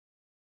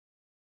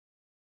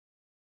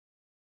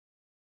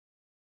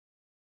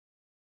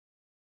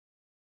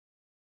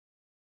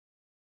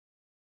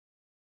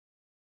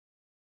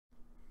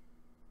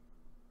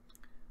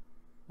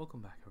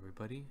Welcome back,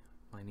 everybody.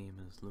 My name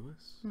is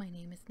Lewis, My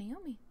name is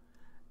Naomi.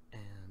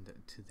 and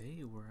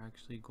today we're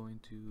actually going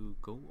to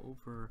go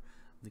over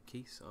the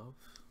case of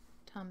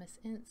Thomas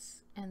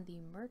Ince and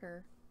the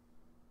murder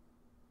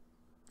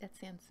at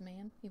Sans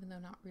Man, even though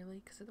not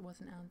really, because it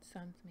wasn't on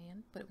Sans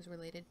Man, but it was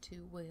related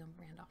to William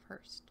Randolph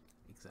Hearst.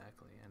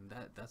 exactly, and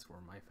that's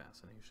where my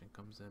fascination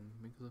comes in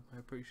because of my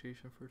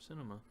appreciation for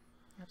cinema.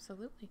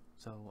 Absolutely.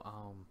 So,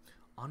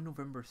 on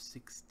November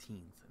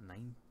 16th,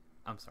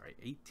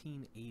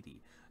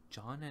 1880,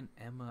 John and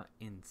Emma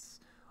Ince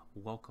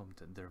welcomed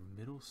their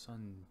middle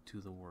son to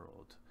the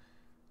world,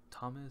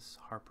 Thomas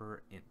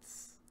Harper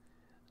Ince.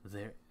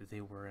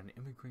 They were an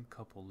immigrant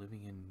couple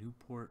living in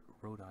Newport,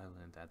 Rhode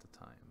Island at the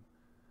time.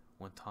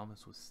 When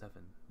Thomas was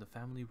 7, the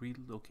family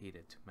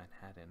relocated to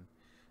Manhattan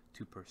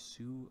to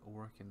pursue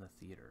work in the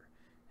theater.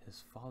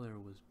 His father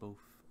was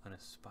both an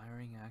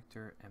aspiring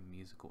actor and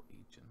musical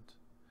agent.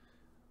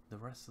 The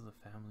rest of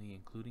the family,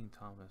 including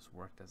Thomas,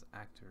 worked as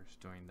actors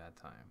during that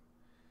time.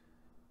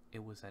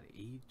 It was at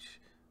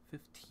age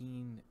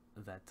 15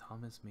 that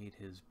Thomas made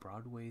his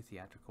Broadway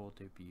theatrical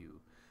debut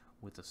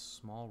with a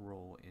small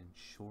role in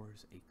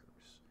Shore's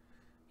Acres.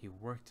 He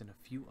worked in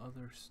a few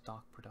other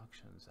stock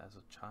productions as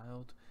a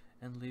child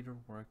and later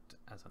worked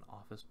as an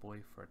office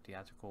boy for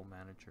theatrical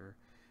manager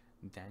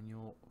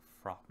Daniel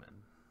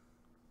Frohman.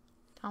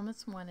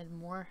 Thomas wanted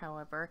more,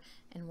 however,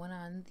 and went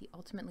on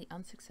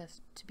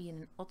to be in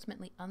an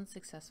ultimately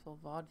unsuccessful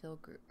vaudeville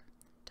group,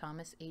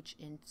 Thomas H.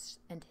 Ince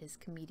and his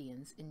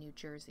Comedians in New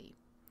Jersey.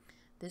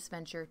 This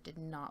venture did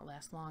not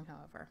last long,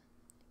 however.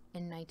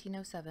 In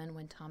 1907,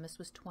 when Thomas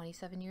was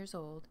 27 years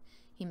old,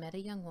 he met a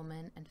young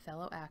woman and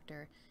fellow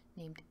actor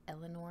named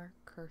Eleanor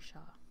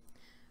Kershaw,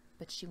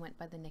 but she went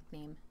by the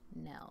nickname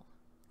Nell.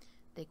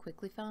 They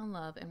quickly fell in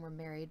love and were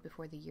married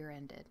before the year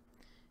ended.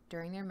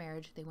 During their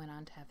marriage, they went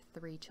on to have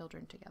 3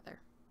 children together.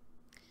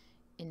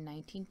 In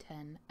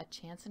 1910, a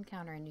chance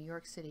encounter in New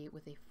York City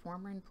with a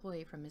former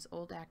employee from his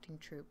old acting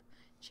troupe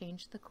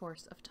changed the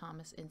course of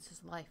Thomas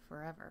Ince's life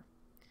forever.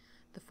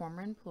 The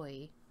former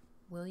employee,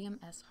 William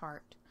S.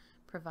 Hart,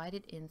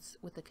 provided Ince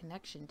with a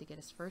connection to get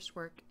his first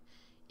work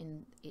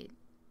in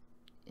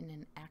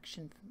an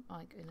action,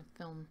 like in a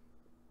film.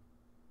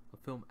 A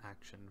film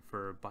action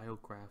for a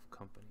Biograph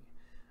company.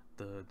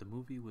 The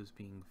movie was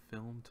being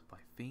filmed by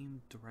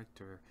famed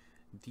director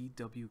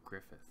D.W.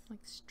 Griffith.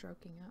 Like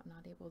stroking out,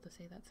 not able to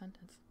say that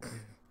sentence.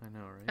 I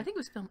know, right? I think it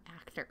was film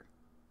actor,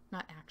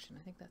 not action.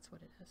 I think that's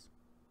what it is.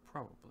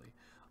 Probably.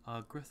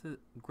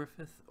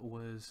 Griffith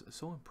was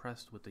so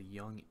impressed with the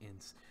young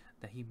Ince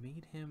that he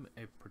made him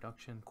a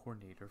production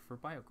coordinator for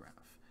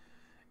Biograph.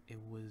 It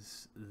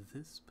was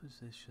this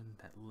position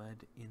that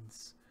led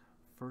Ince's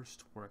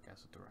first work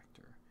as a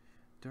director.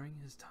 During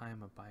his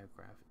time at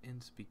Biograph,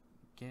 Ince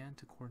began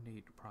to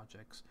coordinate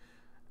projects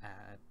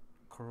at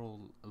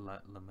Carl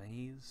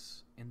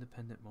LeMay's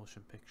independent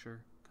motion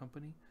picture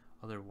company,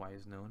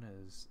 otherwise known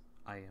as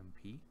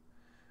IMP.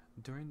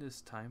 During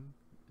this time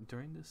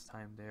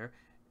there,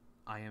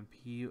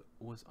 IMP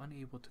was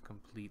unable to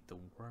complete the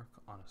work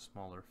on a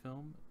smaller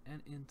film,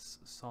 and Ince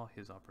saw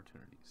his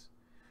opportunities.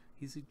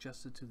 He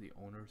suggested to the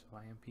owners of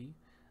IMP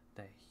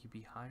that he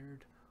be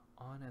hired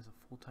on as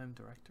a full-time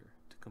director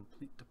to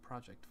complete the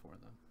project for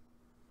them.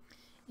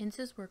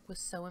 Ince's work was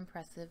so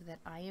impressive that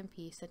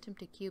IMP sent him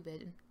to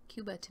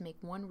Cuba to make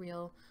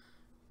one-reel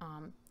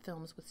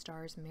films with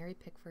stars Mary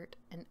Pickford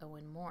and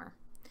Owen Moore.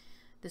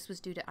 This was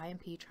due to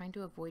IMP trying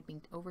to avoid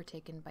being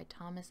overtaken by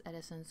Thomas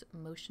Edison's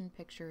Motion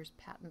Pictures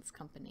Patents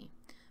Company,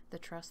 the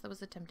trust that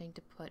was attempting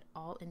to put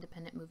all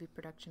independent movie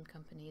production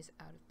companies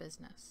out of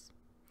business.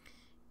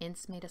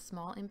 Ince made a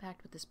small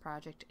impact with this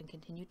project and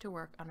continued to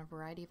work on a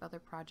variety of other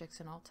projects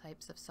in all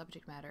types of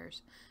subject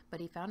matters, but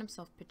he found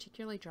himself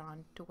particularly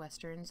drawn to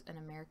westerns and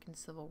American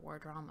Civil War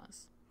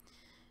dramas.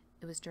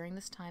 It was during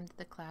this time that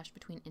the clash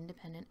between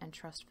independent and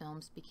trust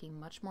films became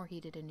much more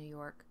heated in New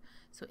York,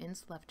 so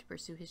Ince left to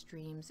pursue his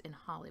dreams in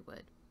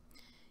Hollywood.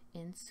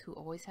 Ince, who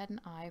always had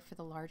an eye for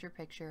the larger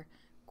picture,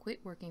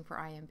 quit working for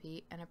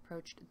IMP and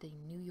approached the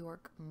New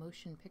York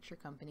Motion Picture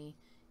Company,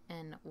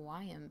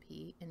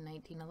 NYMP, in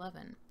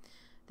 1911.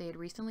 They had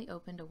recently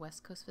opened a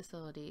West Coast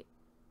facility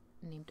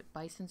named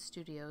Bison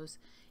Studios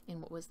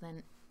in what was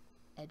then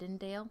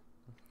Edendale.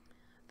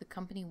 The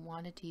company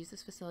wanted to use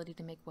this facility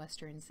to make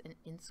westerns, and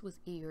Ince was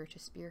eager to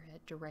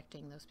spearhead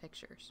directing those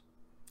pictures.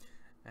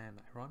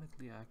 And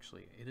ironically,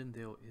 actually,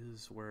 Edendale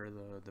is where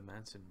the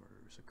Manson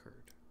murders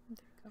occurred.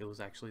 It was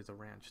actually the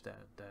ranch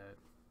that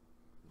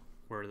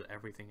where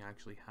everything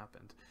actually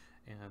happened.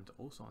 And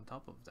also on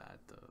top of that,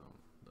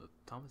 the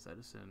Thomas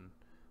Edison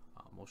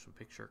motion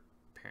picture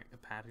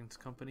patents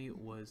company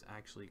was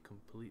actually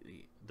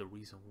completely the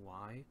reason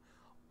why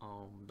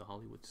the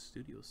Hollywood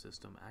studio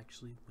system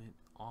actually went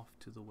off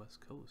to the West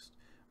Coast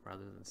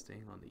rather than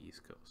staying on the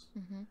East Coast,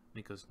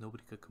 because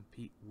nobody could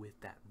compete with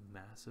that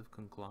massive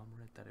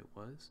conglomerate that it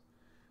was.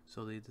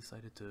 So they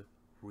decided to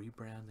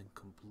rebrand and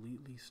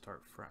completely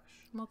start fresh.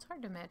 Well, it's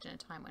hard to imagine a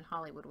time when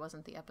Hollywood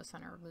wasn't the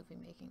epicenter of movie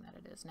making that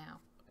it is now.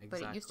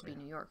 Exactly. But it used to be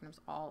New York, and it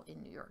was all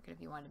in New York. And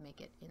if you wanted to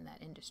make it in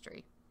that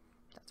industry,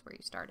 that's where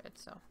you started.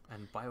 So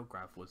And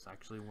Biograph was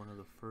actually one of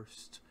the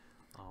first.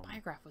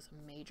 Biograph was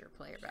a major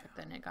player back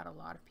then. It got a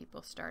lot of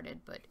people started,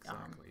 but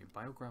Exactly.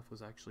 Biograph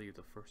was actually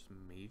the first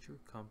major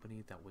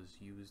company that was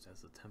used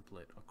as a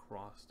template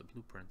across the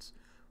blueprints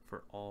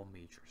for all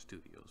major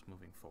studios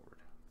moving forward.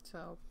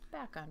 so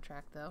back on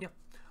track though. Yep.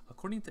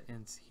 According to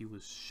Ince, he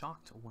was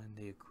shocked when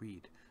they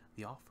agreed.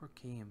 The offer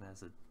came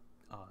as a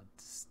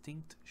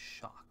distinct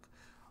shock,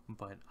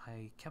 but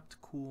I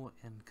kept cool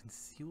and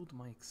concealed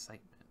my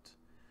excitement.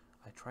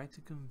 I tried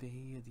to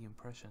convey the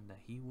impression that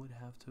he would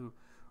have to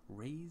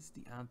raise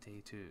the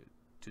ante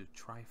to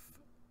try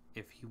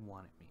if he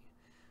wanted me.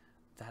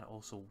 That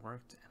also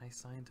worked, and I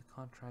signed a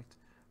contract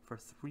for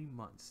 3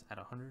 months at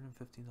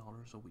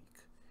 $150 a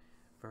week.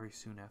 Very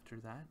soon after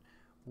that,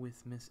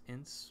 with Miss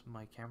Ince,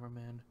 my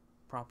cameraman,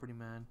 property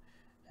man,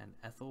 and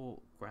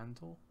Ethel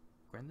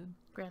Grandin,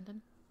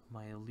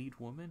 my lead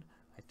woman,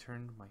 I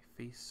turned my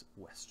face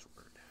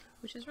westward.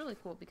 Which is really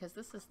cool because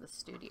this is the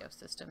studio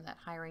system, that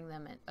hiring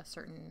them at a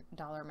certain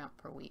dollar amount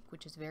per week,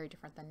 which is very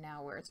different than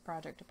now where it's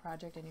project to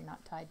project and you're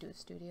not tied to a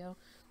studio.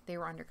 They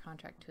were under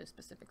contract to a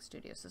specific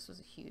studio, so this was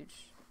a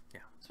huge,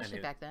 especially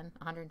back then.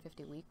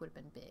 150 a week would have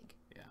been big.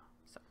 Yeah.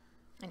 So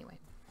anyway,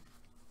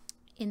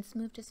 Ince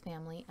moved his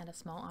family and a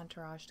small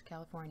entourage to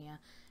California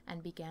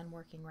and began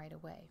working right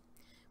away.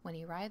 When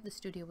he arrived, the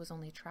studio was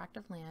only a tract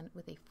of land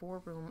with a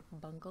 4-room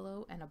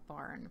bungalow and a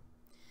barn.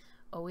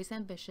 Always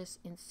ambitious,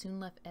 Ince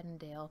soon left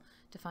Edendale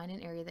to find an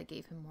area that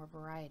gave him more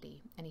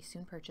variety, and he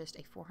soon purchased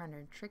a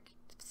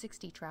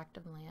 460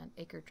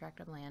 acre tract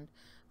of land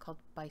called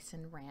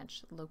Bison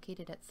Ranch,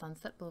 located at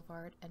Sunset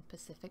Boulevard and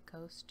Pacific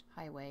Coast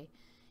Highway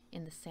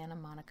in the Santa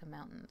Monica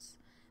Mountains.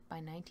 By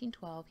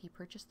 1912, he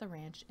purchased the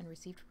ranch and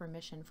received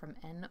permission from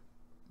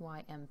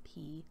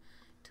NYMP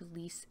to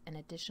lease an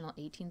additional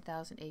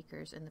 18,000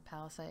 acres in the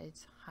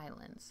Palisades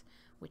Highlands,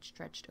 which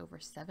stretched over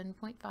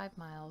 7.5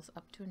 miles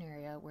up to an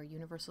area where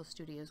Universal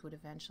Studios would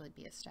eventually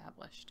be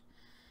established.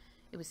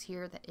 It was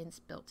here that Ince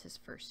built his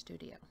first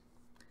studio.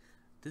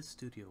 This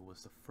studio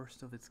was the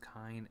first of its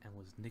kind and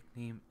was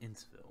nicknamed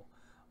Inceville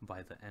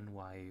by the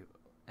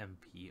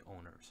NYMP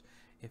owners.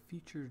 It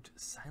featured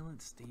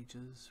silent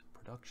stages,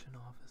 production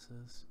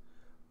offices,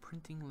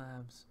 printing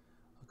labs,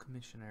 a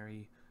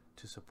commissary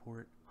to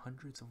support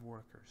hundreds of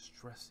workers,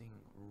 dressing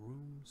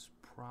rooms,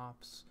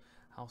 props,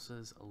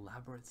 houses,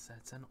 elaborate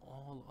sets, and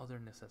all other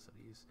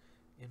necessities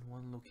in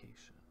one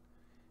location.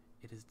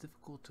 It is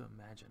difficult to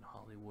imagine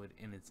Hollywood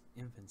in its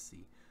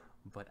infancy,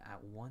 but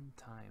at one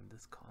time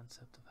this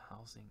concept of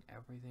housing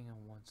everything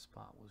in one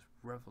spot was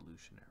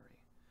revolutionary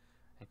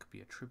and could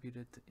be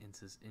attributed to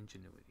Ince's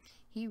ingenuity.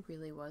 He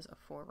really was a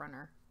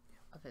forerunner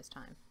of his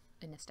time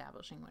in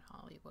establishing what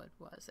Hollywood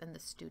was, and the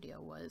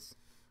studio was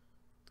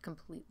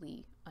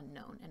completely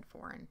unknown and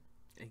foreign.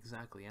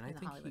 Exactly, and I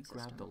think he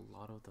grabbed a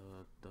lot of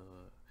the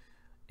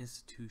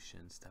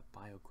institutions that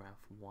Biograph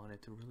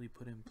wanted to really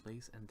put in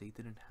place, and they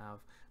didn't have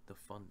the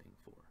funding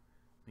for.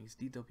 I mean,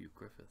 D.W.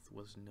 Griffith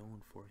was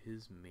known for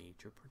his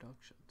major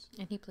productions,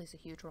 and he plays a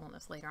huge role in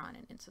this later on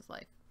in Ince's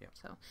life. Yeah.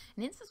 So,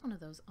 and Ince is one of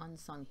those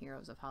unsung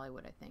heroes of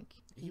Hollywood. I think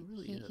he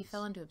really is. He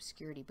fell into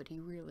obscurity, but he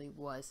really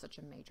was such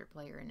a major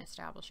player in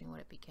establishing what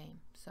it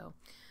became. So,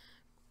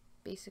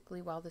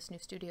 basically, while this new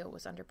studio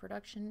was under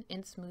production,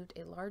 Ince moved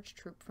a large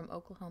troupe from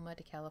Oklahoma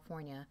to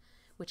California,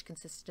 which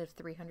consisted of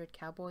 300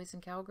 cowboys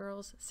and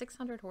cowgirls,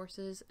 600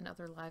 horses and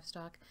other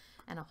livestock,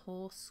 and a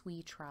whole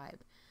Sioux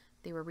tribe.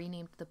 They were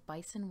renamed the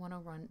Bison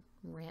 101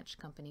 Ranch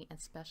Company and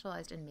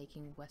specialized in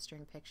making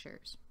Western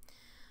pictures.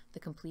 The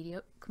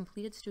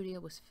completed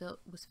studio was filled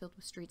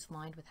with streets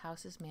lined with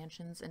houses,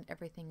 mansions, and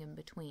everything in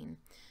between.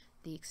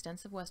 The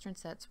extensive Western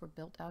sets were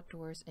built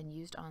outdoors and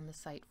used on the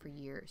site for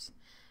years.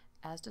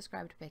 As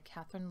described by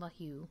Catherine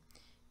LaHue,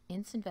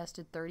 Ince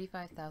invested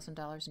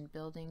 $35,000 in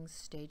buildings,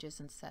 stages,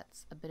 and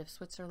sets, a bit of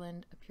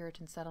Switzerland, a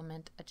Puritan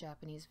settlement, a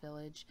Japanese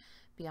village,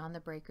 beyond the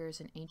breakers,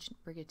 an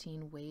ancient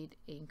brigantine weighed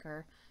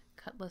anchor,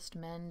 cutlassed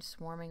men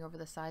swarming over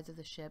the sides of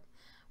the ship,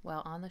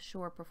 while on the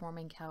shore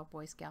performing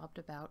cowboys galloped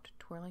about,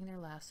 twirling their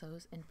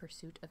lassos in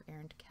pursuit of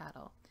errant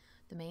cattle.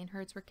 The main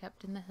herds were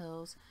kept in the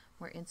hills,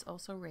 where Ince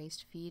also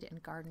raised feed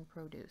and garden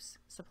produce.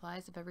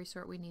 Supplies of every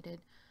sort were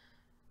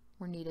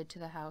needed to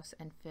the house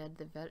and fed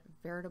the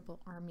veritable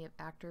army of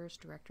actors,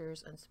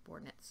 directors, and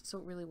subordinates. So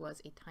it really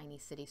was a tiny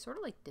city, sort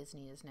of like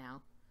Disney is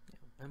now.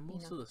 Yeah, and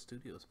most of the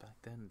studios back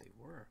then, they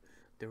were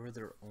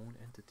their own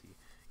entity,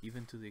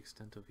 even to the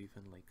extent of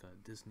even like a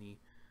Disney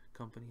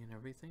company and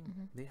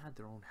everything. They had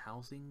their own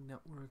housing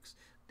networks,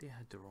 they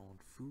had their own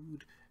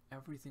food,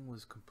 everything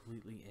was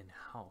completely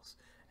in-house,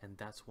 and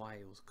that's why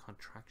it was a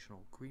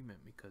contractual agreement,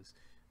 because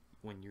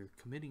when you're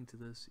committing to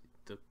this,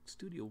 the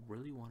studio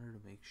really wanted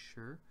to make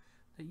sure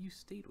that you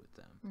stayed with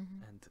them,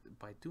 and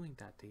by doing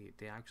that,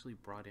 they actually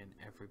brought in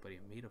everybody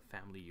and made a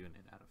family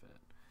unit out of it.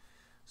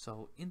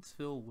 So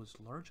Inceville was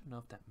large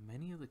enough that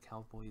many of the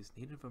cowboys,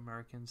 Native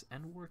Americans,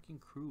 and working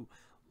crew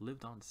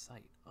lived on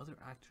site. Other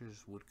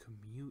actors would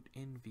commute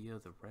in via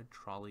the red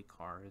trolley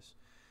cars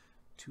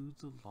to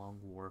the long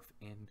wharf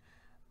in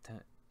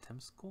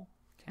Temescal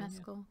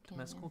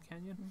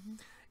Canyon.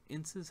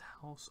 Ince's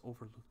house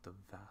overlooked a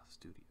vast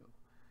studio.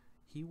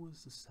 He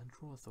was the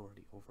central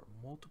authority over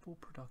multiple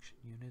production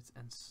units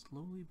and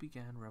slowly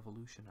began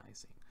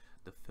revolutionizing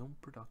the film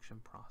production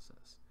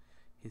process.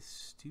 His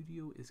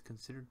studio is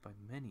considered by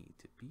many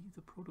to be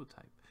the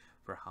prototype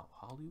for how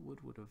Hollywood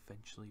would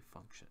eventually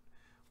function,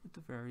 with the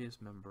various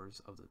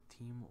members of the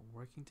team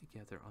working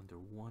together under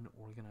one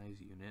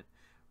organized unit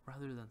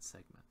rather than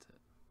segmented.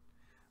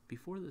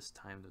 Before this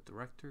time, the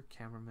director,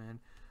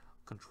 cameraman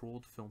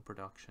controlled film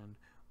production,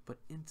 but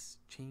Ince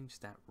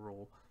changed that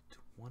role to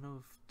one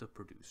of the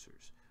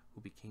producers,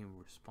 who became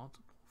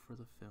responsible for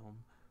the film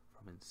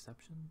from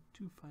inception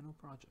to final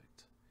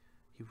project.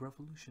 He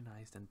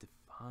revolutionized and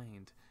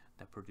defined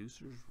that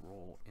producer's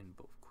role in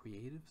both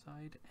creative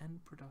side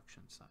and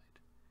production side.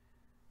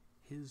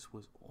 His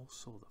was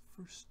also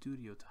the first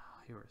studio to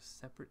hire a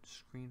separate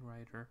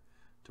screenwriter,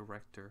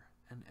 director,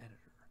 and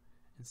editor,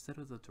 instead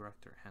of the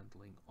director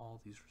handling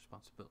all these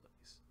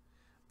responsibilities.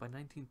 By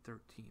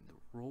 1913,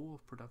 the role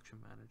of production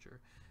manager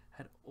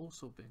had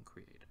also been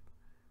created.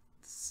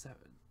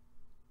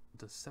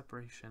 The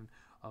separation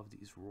of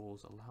these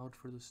roles allowed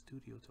for the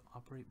studio to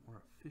operate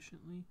more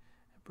efficiently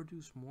and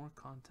produce more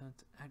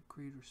content at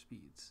greater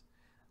speeds.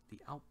 The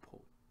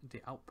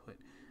output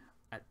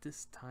at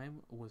this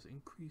time was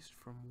increased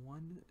from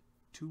 1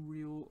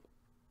 2-reel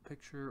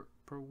picture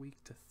per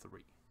week to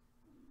 3.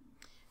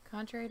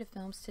 Contrary to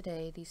films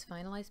today, these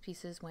finalized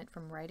pieces went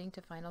from writing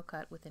to final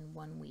cut within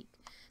 1 week.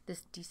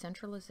 This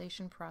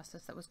decentralization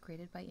process that was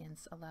created by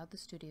Ince allowed the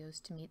studios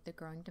to meet the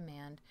growing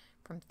demand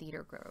from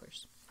theater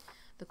goers.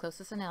 The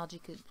closest analogy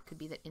could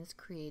be that Ince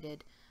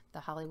created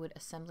the Hollywood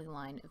assembly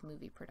line of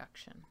movie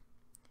production.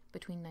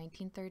 Between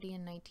 1930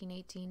 and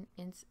 1918,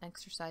 Ince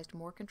exercised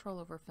more control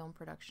over film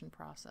production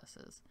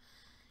processes.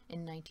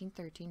 In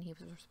 1913, he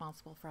was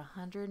responsible for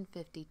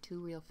 150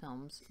 two-reel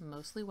films,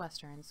 mostly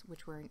westerns,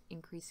 which were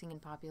increasing in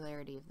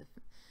popularity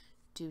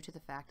due to the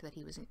fact that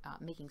he was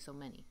making so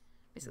many.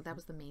 Basically, that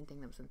was the main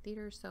thing that was in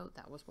theaters, so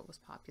that was what was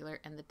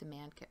popular, and the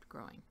demand kept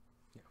growing.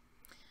 Yeah.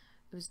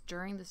 It was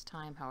during this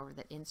time, however,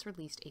 that Ince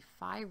released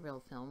a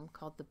 5-reel film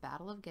called The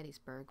Battle of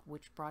Gettysburg,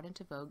 which brought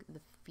into vogue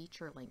the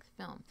feature-length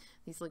film.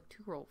 These, like,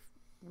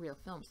 two-reel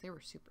films, they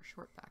were super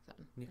short back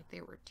then. Yeah. Like,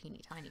 they were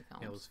teeny tiny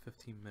films. Yeah, it was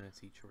 15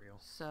 minutes each reel.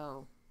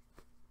 So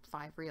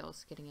 5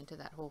 reels, getting into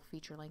that whole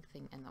feature-length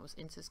thing, and that was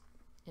Ince's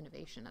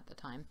innovation at the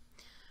time.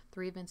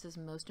 3 of Ince's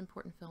most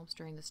important films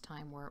during this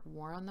time were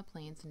War on the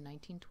Plains in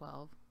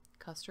 1912,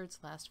 Custer's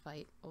Last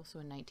Fight, also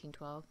in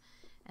 1912,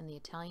 and The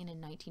Italian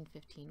in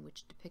 1915,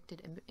 which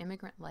depicted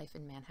immigrant life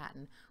in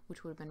Manhattan,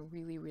 which would have been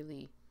really,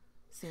 really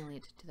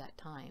salient to that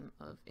time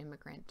of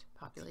immigrant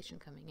population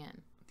coming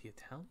in. The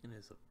Italian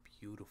is a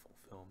beautiful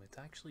film. It's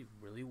actually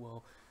really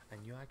well,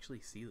 and you actually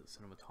see the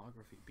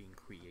cinematography being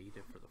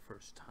created for the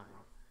first time,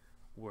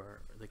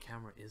 where the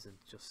camera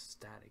isn't just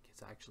static,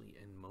 it's actually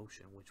in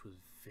motion, which was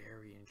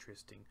very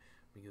interesting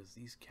because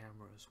these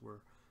cameras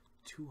were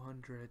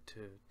 200 to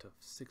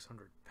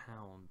 600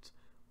 pound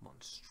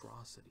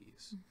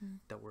monstrosities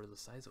that were the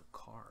size of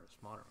cars,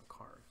 modern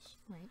cars.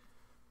 Right.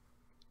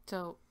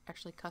 So,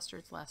 actually,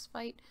 Custer's Last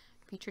Fight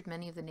featured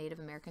many of the Native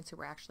Americans who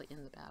were actually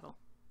in the battle.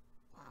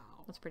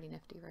 Wow. That's pretty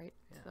nifty, right?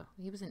 Yeah. So,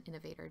 he was an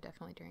innovator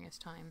definitely during his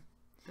time.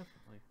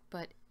 Definitely.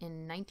 But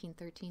in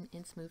 1913,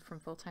 Ince moved from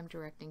full-time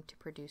directing to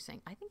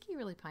producing. I think he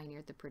really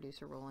pioneered the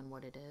producer role in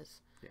what it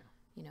is. Yeah.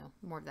 You know,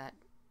 more of that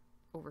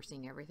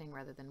overseeing everything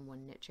rather than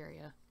one niche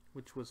area.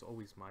 Which was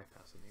always my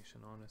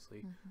fascination,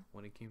 honestly.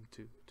 When it came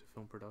to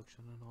film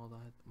production and all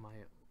that,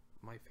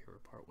 my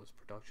favorite part was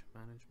production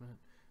management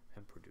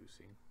and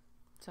producing.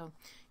 So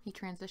he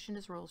transitioned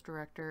his role as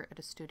director at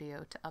a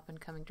studio to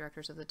up-and-coming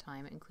directors of the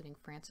time, including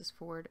Francis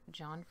Ford,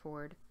 John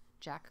Ford,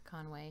 Jack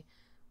Conway,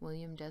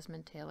 William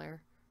Desmond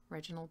Taylor,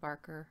 Reginald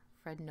Barker,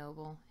 Fred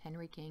Noble,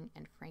 Henry King,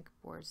 and Frank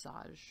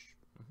Borzage.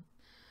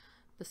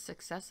 The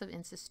success of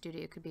Ince's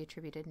studio could be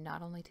attributed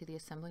not only to the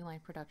assembly line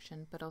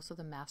production, but also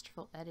the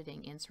masterful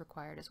editing Ince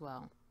required as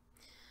well.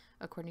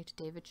 According to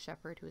David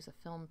Shepard, who is a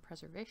film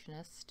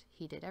preservationist,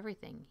 he did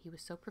everything. He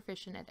was so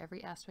proficient at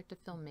every aspect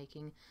of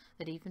filmmaking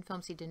that even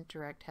films he didn't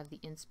direct have the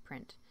Ince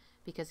print,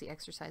 because he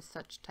exercised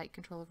such tight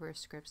control over his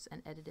scripts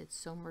and edited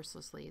so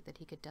mercilessly that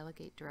he could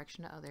delegate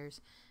direction to others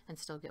and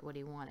still get what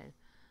he wanted.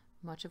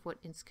 Much of what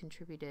Ince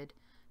contributed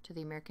to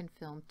the American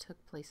film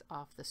took place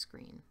off the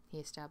screen. He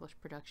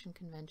established production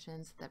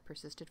conventions that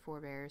persisted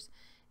forebears,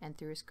 and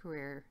through his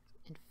career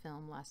in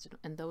film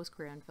though his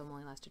career in film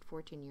only lasted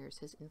 14 years,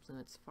 his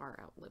influence far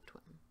outlived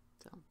him.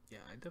 So yeah,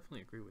 I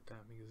definitely agree with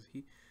that because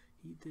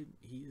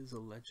he is a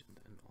legend,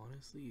 and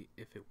honestly,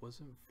 if it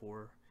wasn't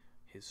for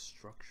his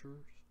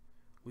structures,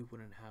 we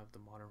wouldn't have the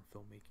modern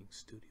filmmaking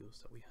studios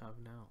that we have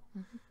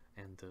now,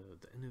 and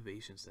the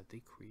innovations that they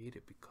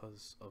created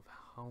because of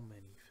how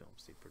many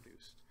films they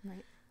produced.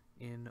 Right.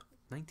 In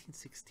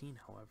 1916,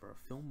 however,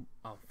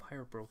 a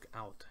fire broke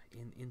out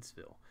in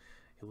Inceville.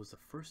 It was the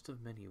first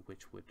of many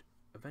which would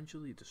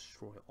eventually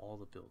destroy all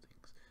the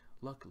buildings.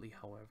 Luckily,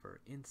 however,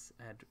 Ince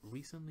had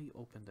recently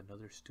opened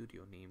another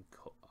studio named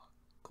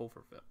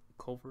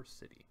Culver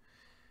City.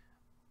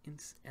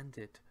 Ince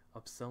ended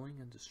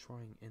upselling and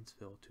destroying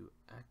Inceville to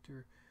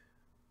actor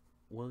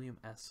William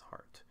S.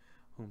 Hart,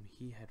 whom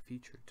he had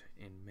featured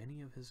in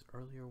many of his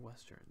earlier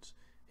westerns,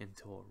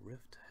 until a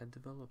rift had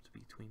developed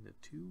between the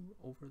two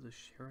over the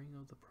sharing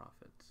of the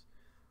profits.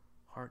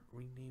 Hart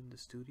renamed the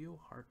studio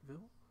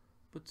Hartville,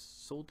 but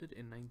sold it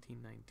in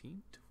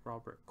 1919 to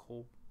Robert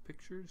Cole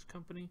Pictures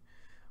Company,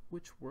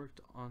 which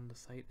worked on the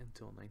site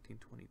until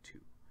 1922.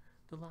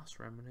 The last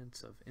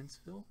remnants of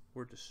Inceville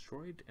were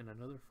destroyed in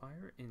another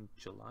fire in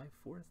July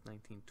 4th,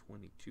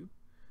 1922,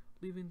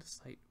 leaving the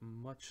site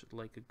much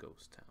like a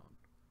ghost town.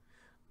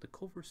 The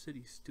Culver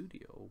City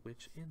studio,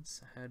 which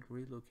Ince had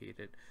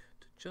relocated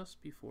to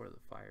just before the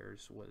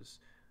fires, was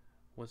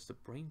the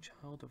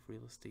brainchild of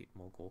real estate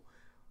mogul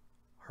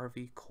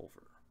Harvey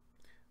Culver,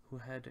 who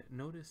had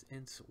noticed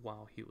Ince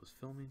while he was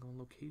filming on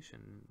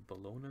location in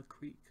Ballona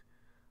Creek.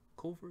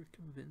 Culver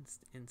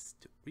convinced Ince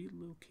to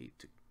relocate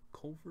to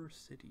Culver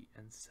City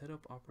and set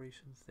up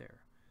operations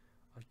there.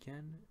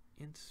 Again,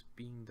 Ince,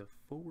 being the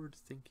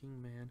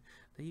forward-thinking man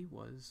that he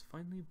was,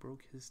 finally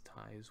broke his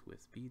ties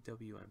with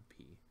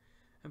BWMP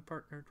and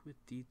partnered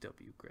with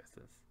D.W.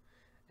 Griffith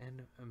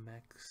and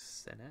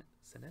Max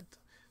Sennett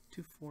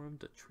to form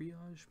the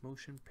Triangle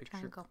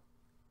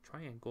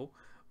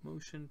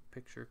Motion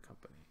Picture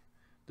Company.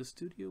 The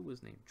studio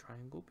was named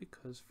Triangle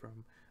because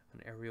from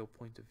an aerial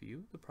point of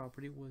view, the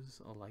property was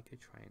like a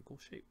triangle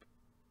shape.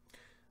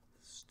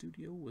 The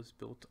studio was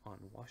built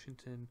on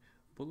Washington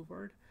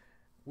Boulevard,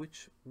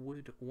 which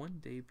would one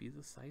day be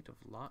the site of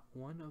Lot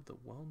 1 of the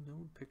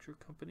well-known picture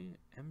company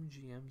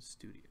MGM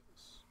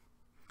Studios.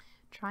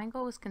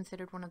 Triangle was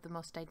considered one of the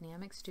most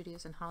dynamic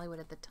studios in Hollywood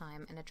at the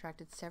time and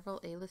attracted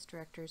several A-list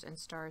directors and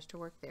stars to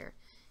work there,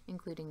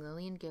 including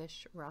Lillian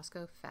Gish,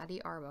 Roscoe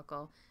Fatty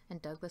Arbuckle,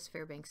 and Douglas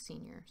Fairbanks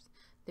Sr.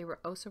 They were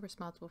also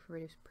responsible for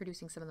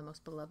producing some of the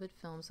most beloved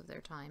films of their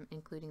time,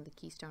 including the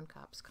Keystone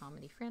Cops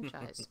comedy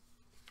franchise.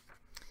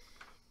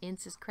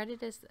 Ince is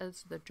credited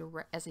as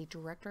a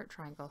director at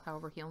Triangle.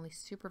 However, he only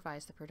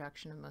supervised the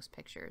production of most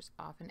pictures,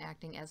 often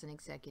acting as an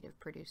executive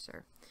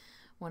producer.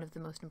 One of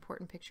the most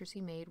important pictures he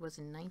made was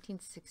in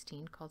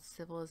 1916 called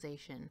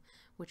Civilization,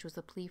 which was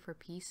a plea for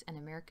peace and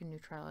American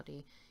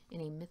neutrality in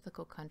a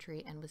mythical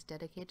country and was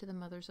dedicated to the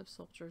mothers of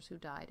soldiers who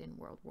died in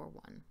World War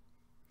I.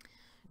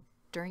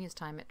 During his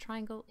time at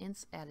Triangle,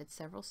 Ince added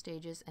several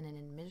stages and an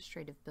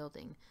administrative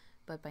building,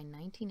 but by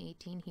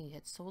 1918 he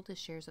had sold his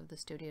shares of the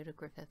studio to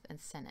Griffith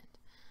and Sennett.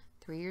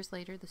 3 years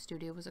later, the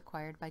studio was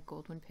acquired by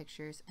Goldwyn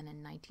Pictures and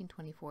in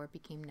 1924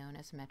 became known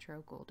as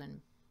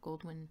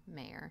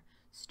Metro-Goldwyn-Mayer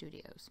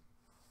Studios,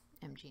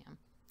 MGM.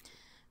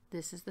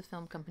 This is the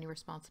film company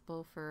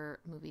responsible for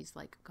movies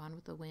like Gone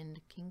with the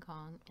Wind, King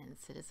Kong, and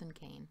Citizen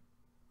Kane.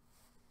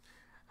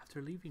 After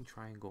leaving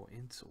Triangle,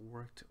 Ince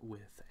worked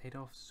with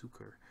Adolf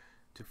Zukor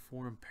to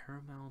form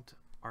Paramount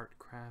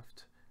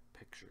Artcraft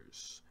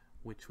Pictures,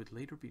 which would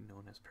later be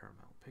known as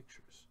Paramount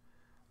Pictures.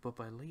 But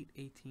by late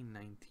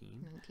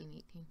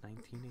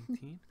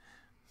 1918,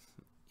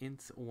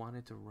 Ince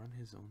wanted to run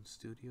his own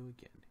studio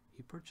again.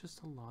 He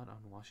purchased a lot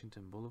on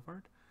Washington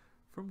Boulevard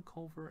from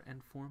Culver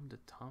and formed the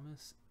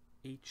Thomas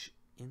H.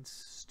 Ince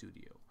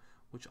Studio,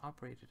 which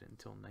operated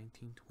until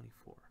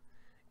 1924.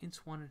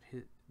 Ince wanted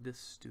this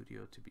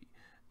studio to be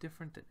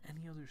different than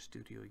any other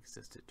studio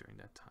existed during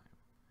that time.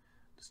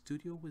 The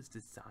studio was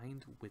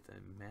designed with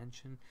a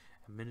mansion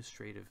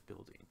administrative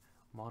building,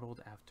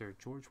 modeled after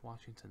George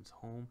Washington's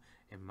home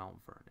in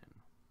Mount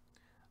Vernon.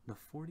 The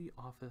 40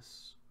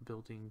 office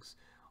buildings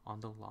on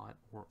the lot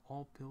were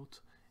all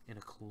built in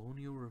a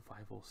colonial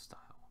revival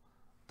style.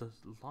 The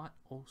lot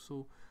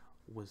also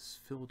was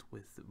filled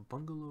with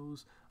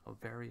bungalows of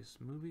various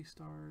movie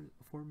stars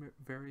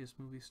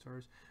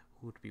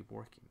who would be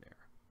working there.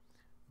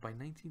 By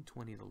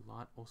 1920, the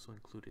lot also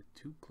included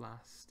 2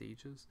 glass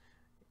stages,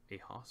 a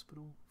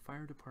hospital,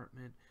 fire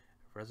department,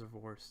 a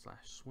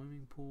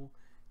reservoir/swimming pool,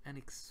 and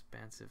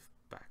expansive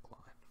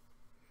backlot.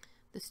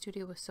 The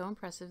studio was so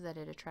impressive that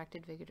it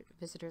attracted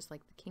visitors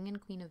like the King and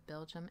Queen of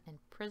Belgium and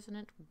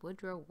President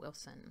Woodrow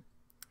Wilson.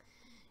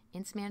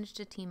 Ince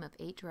managed a team of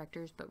 8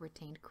 directors but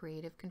retained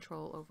creative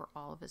control over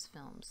all of his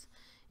films.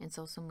 Ince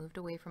also moved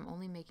away from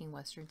only making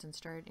westerns and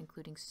started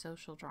including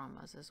social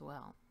dramas as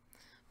well.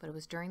 But it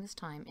was during this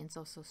time Ince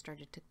also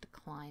started to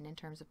decline in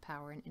terms of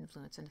power and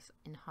influence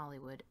in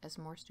Hollywood as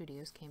more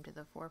studios came to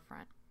the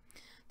forefront.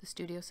 The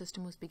studio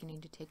system was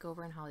beginning to take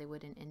over in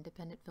Hollywood, and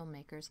independent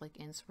filmmakers like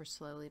Ince were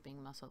slowly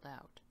being muscled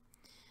out.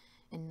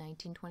 In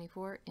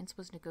 1924, Ince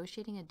was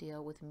negotiating a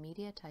deal with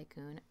media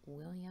tycoon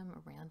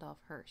William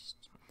Randolph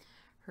Hearst.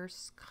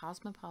 Hearst's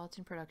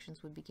Cosmopolitan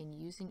Productions would begin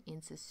using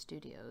Ince's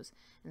studios,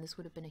 and this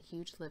would have been a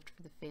huge lift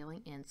for the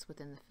failing Ince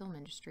within the film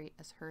industry,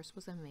 as Hearst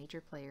was a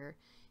major player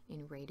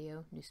in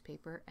radio,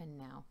 newspaper, and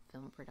now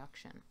film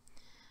production.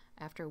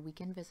 After a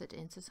weekend visit to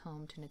Ince's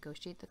home to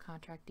negotiate the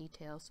contract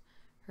details,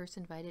 Hearst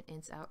invited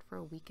Ince out for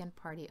a weekend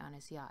party on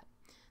his yacht.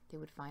 They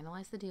would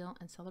finalize the deal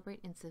and celebrate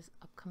Ince's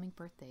upcoming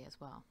birthday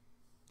as well.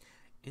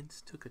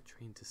 Ince took a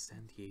train to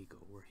San Diego,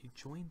 where he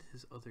joined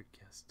his other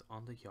guests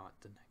on the yacht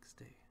the next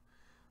day.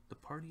 The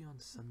party on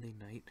Sunday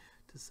night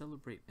To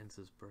celebrate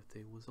Ince's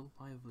birthday was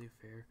a lively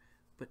affair,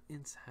 but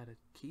Ince had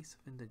a case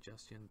of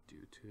indigestion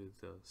due to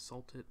the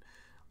salted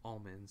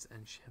almonds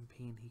and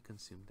champagne he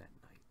consumed that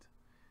night.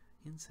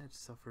 Ince had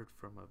suffered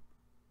from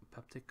a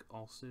peptic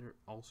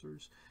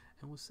ulcers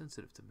and was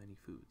sensitive to many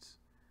foods.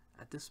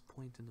 At this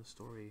point in the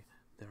story,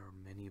 there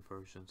are many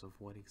versions of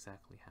what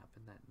exactly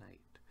happened that night.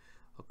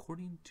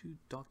 According to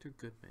Dr.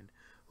 Goodman,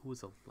 who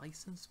was a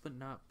licensed but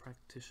not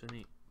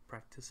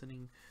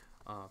practicing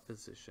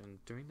physician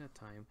during that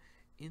time,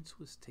 Ince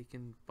was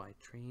taken by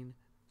train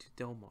to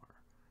Del Mar,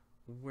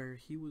 where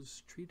he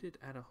was treated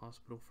at a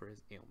hospital for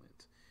his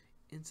ailment.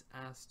 Ince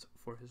asked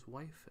for his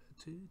wife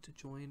to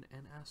join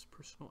and asked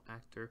personal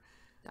actor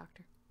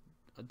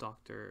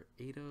Dr.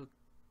 Ada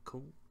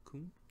Cone?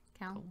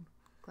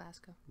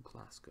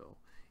 Glasgow.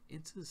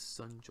 Ince's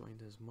son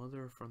joined his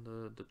mother from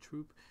the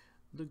troupe.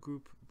 The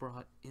group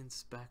brought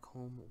Ince back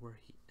home where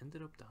he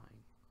ended up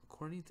dying.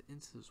 According to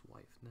Ince's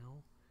wife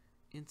now,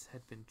 Ince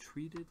had been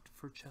treated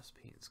for chest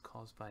pains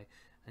caused by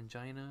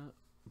angina,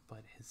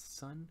 but his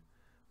son,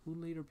 who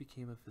later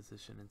became a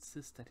physician,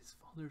 insists that his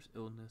father's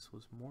illness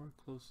was more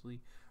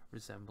closely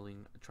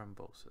resembling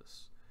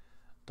thrombosis.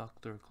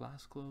 Dr.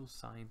 Glasgow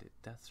signed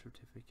a death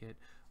certificate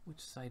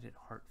which cited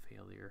heart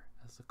failure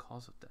as the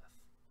cause of death.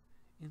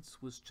 Ince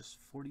was just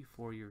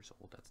 44 years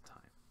old at the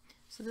time.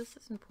 So this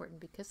is important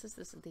because this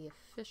is the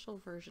official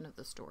version of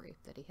the story,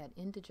 that he had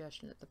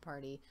indigestion at the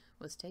party,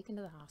 was taken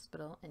to the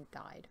hospital, and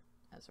died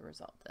as a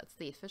result. That's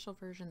the official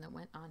version that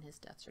went on his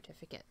death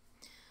certificate.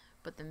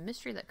 But the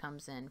mystery that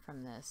comes in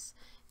from this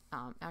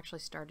actually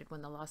started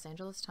when the Los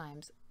Angeles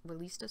Times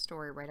released a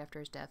story right after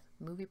his death,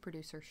 movie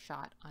producer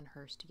shot on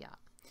Hearst yacht.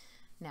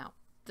 Now,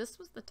 this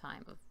was the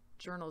time of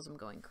journalism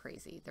going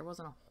crazy. There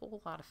wasn't a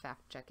whole lot of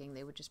fact checking.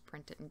 They would just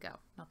print it and go.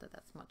 Not that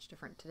that's much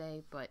different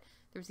today, but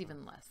there's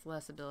even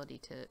less ability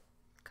to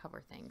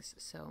cover things.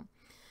 So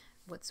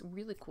what's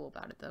really cool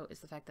about it, though, is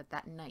the fact that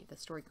that night the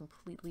story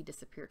completely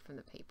disappeared from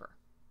the paper.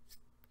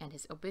 And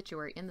his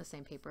obituary in the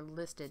same paper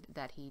listed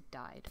that he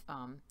died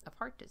of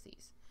heart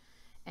disease.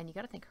 And you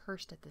got to think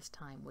Hearst at this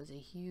time was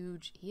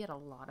he had a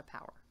lot of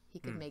power. He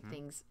could make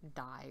things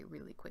die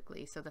really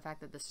quickly. So the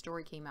fact that the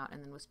story came out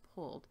and then was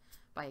pulled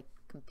by a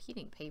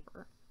competing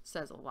paper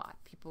says a lot.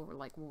 People were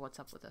like, well, what's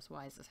up with this?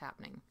 Why is this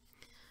happening?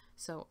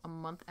 So a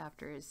month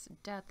after his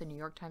death, the New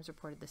York Times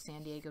reported the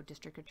San Diego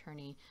district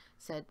attorney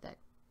said that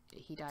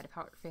he died of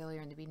heart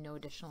failure and there'd be no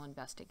additional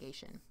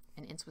investigation.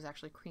 And Ince was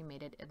actually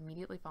cremated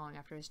immediately following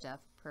after his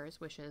death, per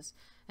his wishes,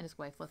 and his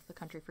wife left the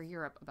country for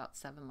Europe about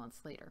 7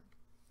 months later.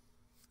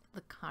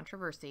 The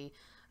controversy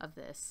of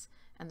this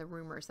and the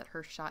rumors that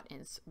Hearst shot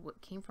Ince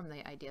came from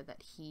the idea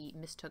that he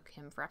mistook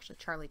him for actually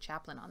Charlie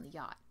Chaplin on the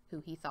yacht, who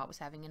he thought was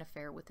having an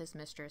affair with his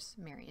mistress,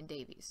 Marion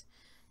Davies.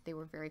 They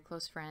were very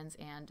close friends,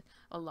 and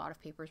a lot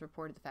of papers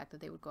reported the fact that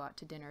they would go out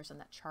to dinners and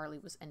that Charlie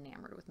was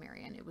enamored with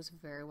Marion. It was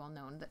very well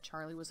known that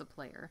Charlie was a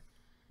player,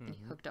 and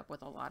he hooked up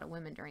with a lot of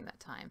women during that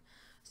time.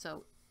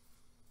 So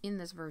in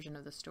this version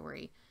of the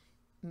story,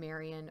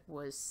 Marion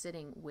was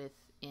sitting with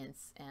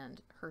Ince, and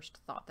Hearst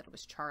thought that it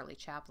was Charlie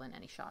Chaplin,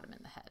 and he shot him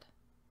in the head,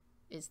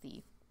 is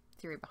the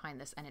theory behind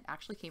this. And it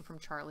actually came from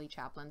Charlie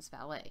Chaplin's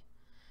valet.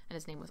 And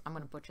his name was, I'm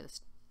going to butcher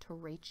this,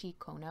 Toreichi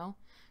Kono,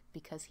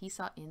 because he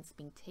saw Ince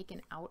being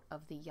taken out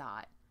of the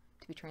yacht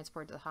to be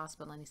transported to the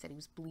hospital, and he said he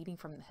was bleeding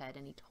from the head,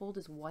 and he told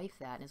his wife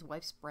that, and his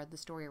wife spread the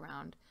story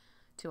around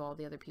to all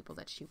the other people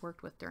that she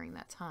worked with during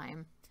that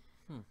time.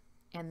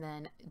 And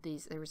then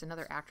there was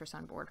another actress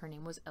on board. Her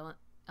name was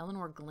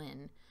Eleanor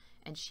Glynn,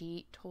 and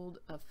she told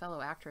a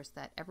fellow actress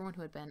that everyone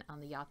who had been on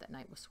the yacht that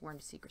night was sworn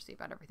to secrecy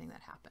about everything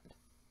that happened.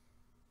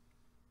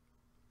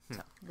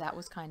 So that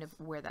was kind of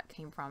where that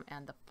came from.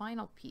 And the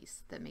final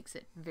piece that makes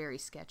it very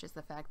sketch is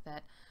the fact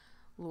that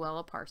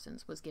Luella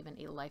Parsons was given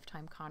a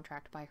lifetime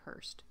contract by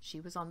Hearst. She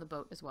was on the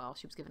boat as well.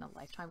 She was given a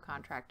lifetime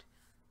contract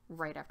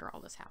right after all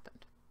this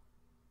happened.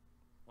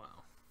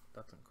 Wow,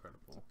 that's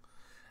incredible.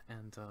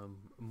 And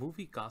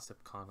movie gossip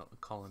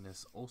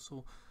columnist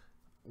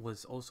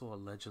was also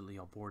allegedly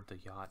aboard the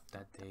yacht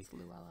that day. That's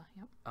Luella,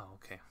 yep. Oh,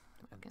 okay.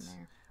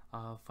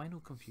 And final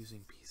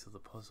confusing piece of the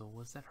puzzle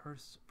was that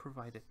Hearst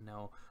provided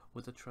Nell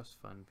with a trust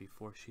fund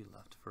before she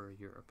left for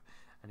Europe,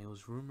 and it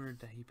was rumored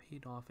that he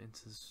paid off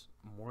Ince's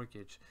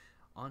mortgage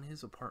on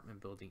his apartment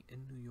building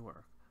in New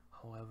York.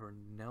 However,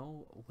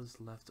 Nell was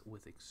left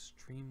with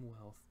extreme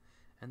wealth,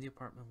 and the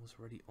apartment was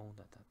already owned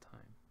at that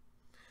time.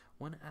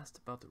 When asked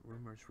about the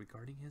rumors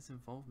regarding his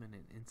involvement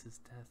in Ince's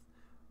death,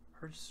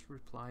 Hearst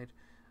replied,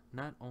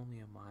 "Not only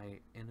am I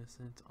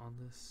innocent of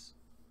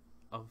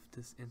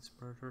this Ince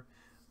murder,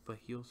 but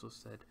he also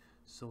said,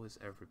 so is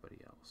everybody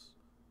else."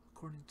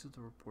 According to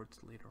the reports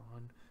later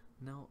on,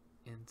 Nell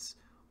Ince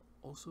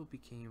also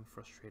became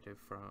frustrated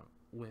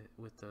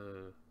with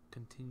the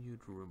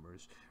continued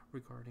rumors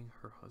regarding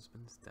her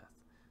husband's death,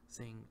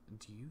 saying,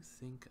 "Do you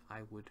think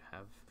I would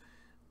have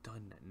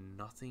done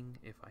nothing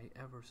if I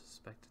ever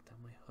suspected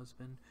that my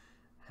husband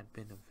had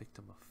been a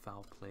victim of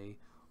foul play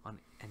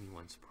on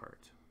anyone's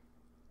part?"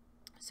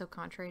 So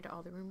contrary to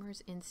all the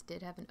rumors, Ince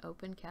did have an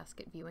open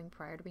casket viewing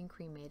prior to being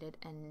cremated,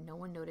 and no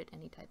one noted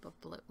any type of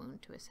bullet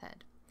wound to his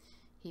head.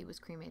 He was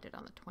cremated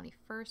on the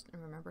 21st,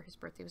 and remember, his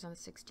birthday was on the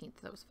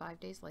 16th. That was 5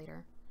 days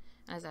later,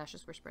 and his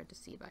ashes were spread to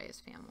sea by his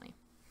family.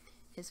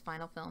 His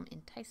final film,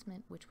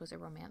 Enticement, which was a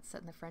romance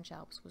set in the French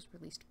Alps, was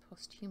released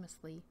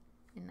posthumously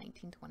in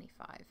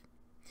 1925.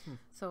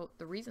 So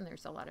the reason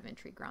there's a lot of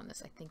intrigue around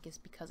this, I think, is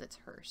because it's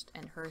Hearst.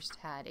 And Hearst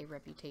had a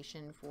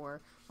reputation for,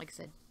 like I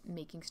said,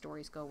 making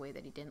stories go away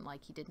that he didn't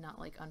like. He did not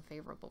like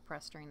unfavorable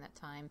press during that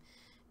time.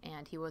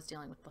 And he was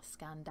dealing with the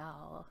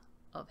scandal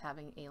of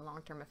having a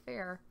long-term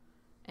affair.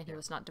 And he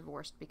was not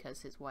divorced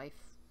because his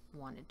wife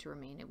wanted to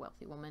remain a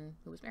wealthy woman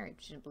who was married.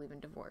 She didn't believe in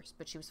divorce.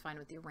 But she was fine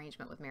with the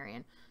arrangement with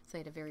Marion. So they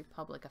had a very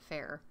public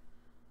affair.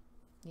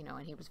 You know,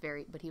 and he was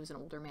but he was an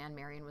older man.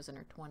 Marion was in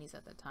her 20s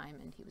at the time.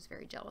 And he was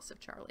very jealous of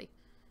Charlie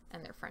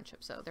and their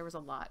friendship. So there was a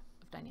lot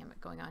of dynamic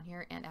going on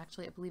here. And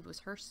actually, I believe it was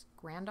Hearst's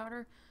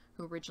granddaughter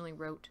who originally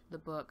wrote the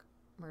book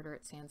Murder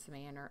at San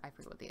Simeon, or I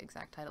forget what the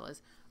exact title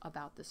is,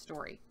 about this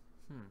story.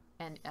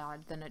 And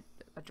then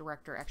a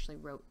director actually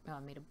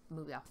made a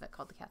movie off of it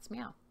called The Cat's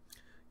Meow.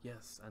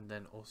 Yes, and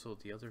then also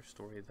the other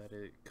story that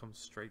it comes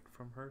straight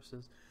from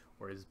Hearst's,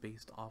 or is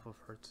based off of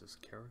Hearst's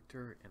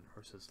character and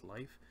Hearst's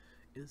life,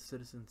 is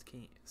Citizen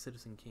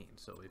Kane.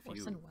 So if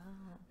Orson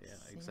Welles.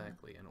 Yeah,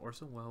 exactly. And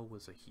Orson Welles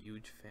was a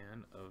huge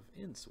fan of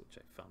Ince, which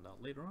I found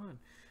out later on,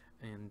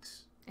 and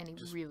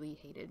he really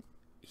hated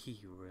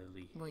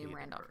William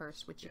Randolph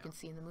Hearst, which you can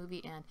see in the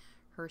movie. And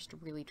Hearst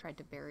really tried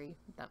to bury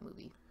that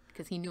movie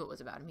because he knew it was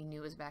about him. He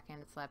knew it was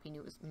backhanded slap. He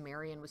knew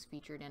Marion was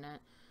featured in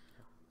it.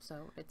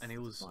 So it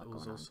was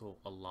also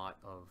a lot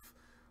of,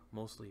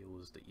 mostly it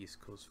was the East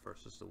Coast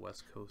versus the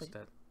West Coast.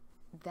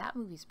 That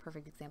movie's a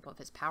perfect example of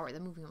his power.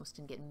 That movie almost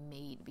didn't get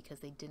made because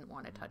they didn't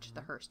want to touch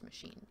the Hearst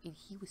machine.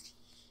 He was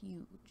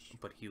huge.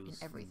 But he was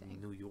in everything.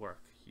 New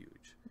York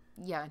huge.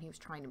 Yeah, and he was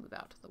trying to move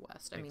out to the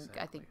West. I mean,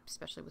 I think Exactly.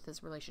 especially with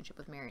his relationship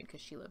with Marion,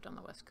 because she lived on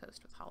the West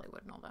Coast with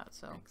Hollywood and all that.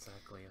 So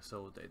Exactly.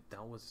 So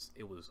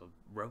it was a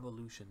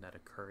revolution that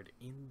occurred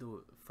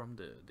from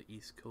the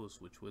East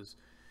Coast, which was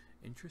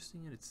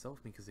interesting in itself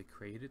because it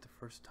created the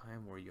first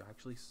time where you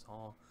actually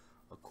saw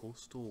a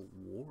coastal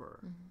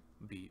war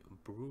be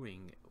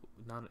brewing,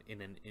 not in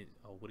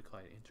what do you call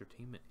it,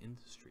 entertainment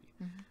industry,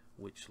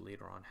 which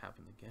later on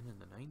happened again in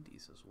the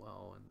 90s as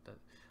well. And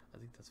I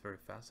think that's very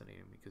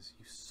fascinating because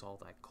you saw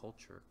that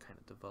culture kind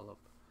of develop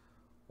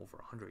over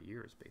 100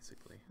 years,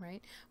 basically.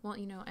 Right. Well,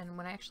 and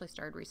when I actually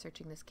started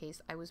researching this case,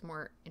 I was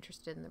more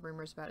interested in the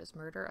rumors about his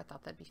murder. I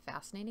thought that'd be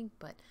fascinating,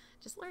 but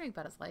just learning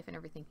about his life and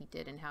everything he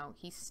did and how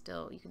you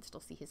can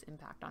still see his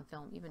impact on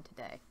film even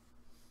today,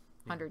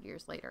 100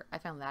 years later. I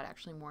found that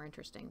actually more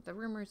interesting. The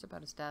rumors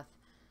about his death,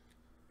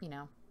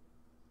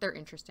 they're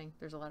interesting.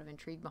 There's a lot of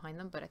intrigue behind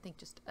them, but I think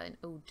just an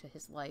ode to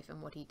his life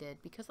and what he did,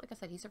 because like I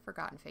said, he's a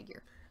forgotten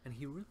figure. And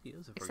he really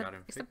is a forgotten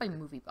figure. Except by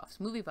movie buffs.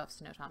 Movie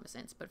buffs know Thomas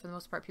Ince, but for the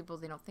most part,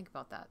 they don't think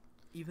about that.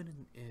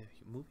 Even in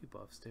movie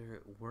buffs,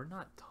 we're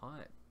not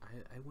taught.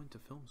 I went to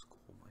film school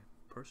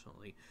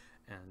personally,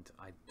 and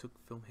I took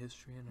film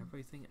history and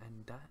everything,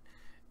 and that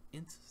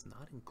Ince is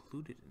not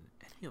included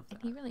in any of that.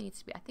 And he really needs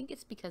to be. I think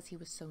it's because he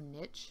was so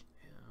niche.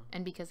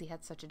 And because he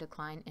had such a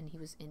decline and he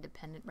was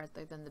independent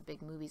rather than the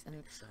big movies.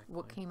 And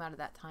what came out of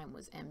that time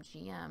was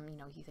MGM.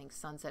 You think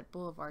Sunset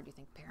Boulevard, you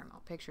think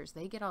Paramount Pictures.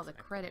 They get all the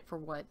credit for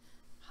what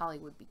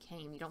Hollywood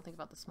became. You don't think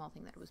about the small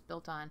thing that it was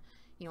built on.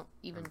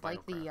 Even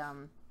like there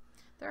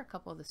are a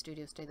couple of the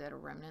studios today that are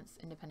remnants,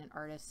 independent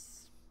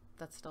artists.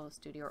 That's still a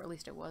studio, or at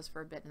least it was for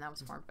a bit. And that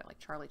was formed by like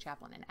Charlie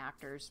Chaplin and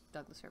actors,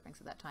 Douglas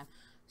Fairbanks at that time.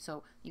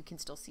 So you can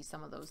still see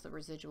some of those, the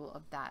residual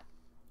of that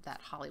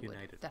Hollywood,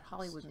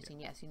 Hollywood machine,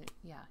 yes,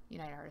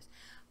 United Artists.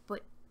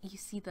 But you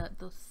see the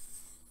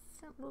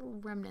little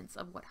remnants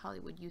of what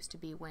Hollywood used to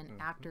be when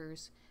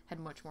actors had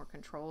much more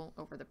control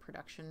over the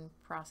production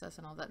process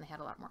and all that, and they had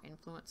a lot more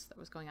influence that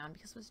was going on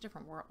because it was a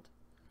different world.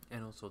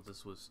 And also,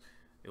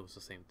 it was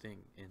the same thing.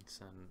 Ince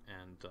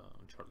and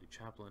Charlie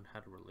Chaplin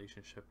had a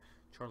relationship.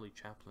 Charlie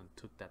Chaplin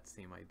took that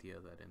same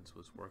idea that Ince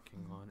was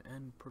working on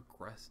and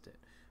progressed it.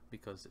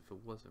 Because if it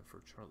wasn't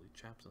for Charlie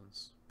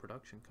Chaplin's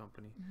production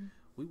company,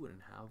 we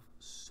wouldn't have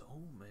so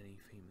many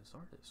famous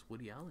artists.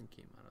 Woody Allen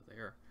came out of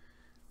there,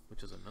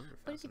 which is another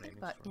fascinating story. But if you think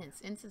about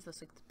Ince is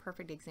the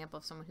perfect example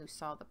of someone who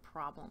saw the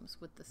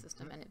problems with the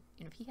system. And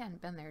if he hadn't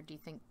been there, do you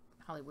think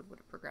Hollywood would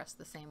have progressed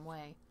the same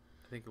way?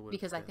 I think it would.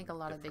 Because I think a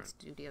lot of big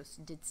studios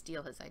did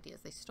steal his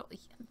ideas. They stole.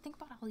 Think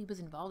about all he was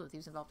involved with. He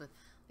was involved with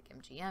like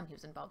MGM. He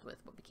was involved with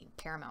what became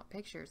Paramount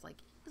Pictures. Like,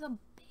 he was a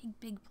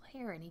big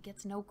player, and he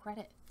gets no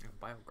credit. And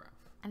Biograph.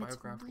 And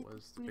Biograph it's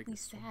was the really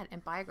biggest sad.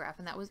 And Biograph,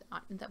 and that was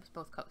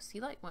both coasts. He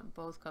went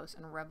both coasts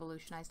and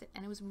revolutionized it,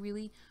 and it was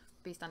really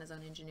based on his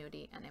own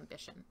ingenuity and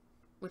ambition,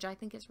 which I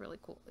think is really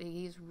cool.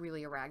 He's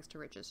really a rags to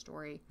riches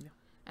story,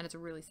 and it's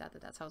really sad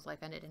that that's how his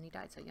life ended, and he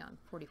died so young,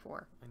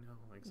 44. I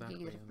know,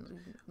 exactly.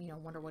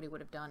 Wonder what he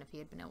would have done if he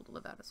had been able to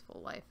live out his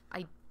full life.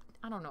 I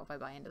don't know if I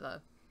buy into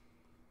the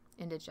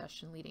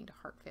indigestion leading to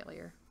heart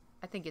failure.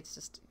 I think it's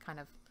just kind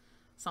of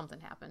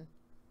something happened.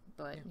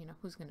 but Yeah. you know,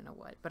 who's gonna know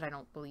what? But I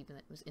don't believe that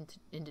it was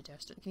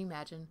indigestion. Can you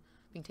imagine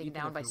being taken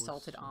Even down if by it was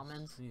salted just-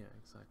 almonds? Yeah,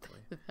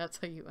 exactly. That's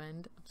how you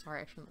end. I'm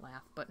sorry, I shouldn't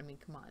laugh, but I mean,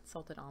 come on,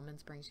 salted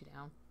almonds brings you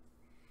down.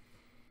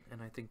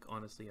 And I think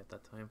honestly at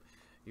that time,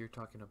 you're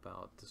talking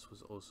about this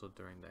was also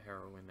during the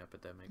heroin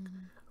epidemic,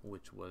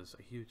 which was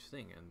a huge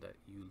thing, and that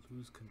you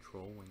lose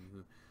control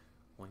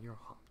when you're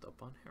hopped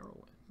up on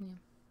heroin.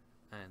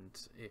 Yeah,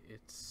 And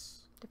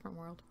it's different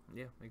world.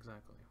 yeah,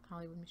 exactly.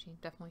 Hollywood machine,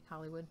 definitely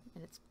Hollywood,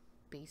 and it's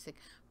basic.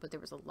 But there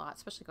was a lot,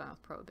 especially going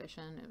with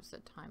Prohibition. It was a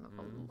time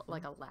of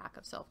like a lack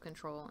of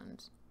self-control,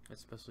 and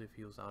Especially if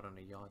he was out on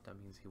a yacht, that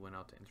means he went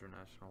out to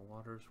international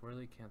waters where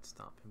they can't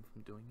stop him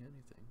from doing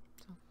anything.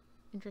 so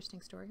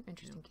interesting story,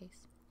 interesting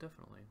case.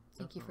 Definitely.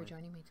 Thank you for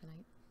definitely. joining me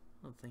tonight.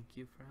 Well, thank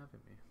you for having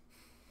me.